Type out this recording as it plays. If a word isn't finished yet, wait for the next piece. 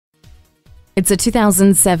It's a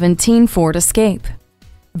 2017 Ford Escape.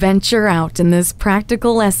 Venture out in this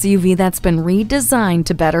practical SUV that's been redesigned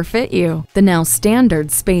to better fit you. The now standard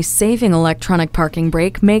space-saving electronic parking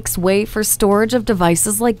brake makes way for storage of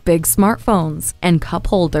devices like big smartphones and cup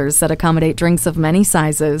holders that accommodate drinks of many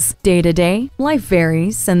sizes. Day to day, life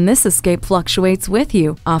varies, and this Escape fluctuates with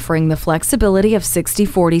you, offering the flexibility of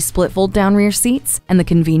 60/40 split fold-down rear seats and the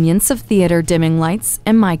convenience of theater dimming lights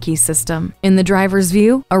and My Key system. In the driver's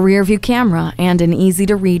view, a rear view camera and an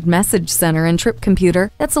easy-to-read message center and trip computer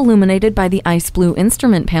that's illuminated by the ice blue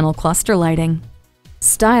instrument panel cluster lighting.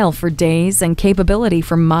 Style for days and capability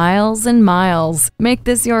for miles and miles. Make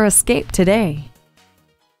this your Escape today.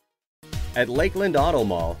 At Lakeland Auto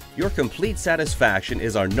Mall, your complete satisfaction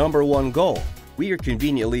is our #1 goal. We are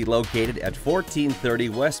conveniently located at 1430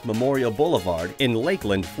 West Memorial Boulevard in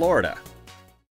Lakeland, Florida.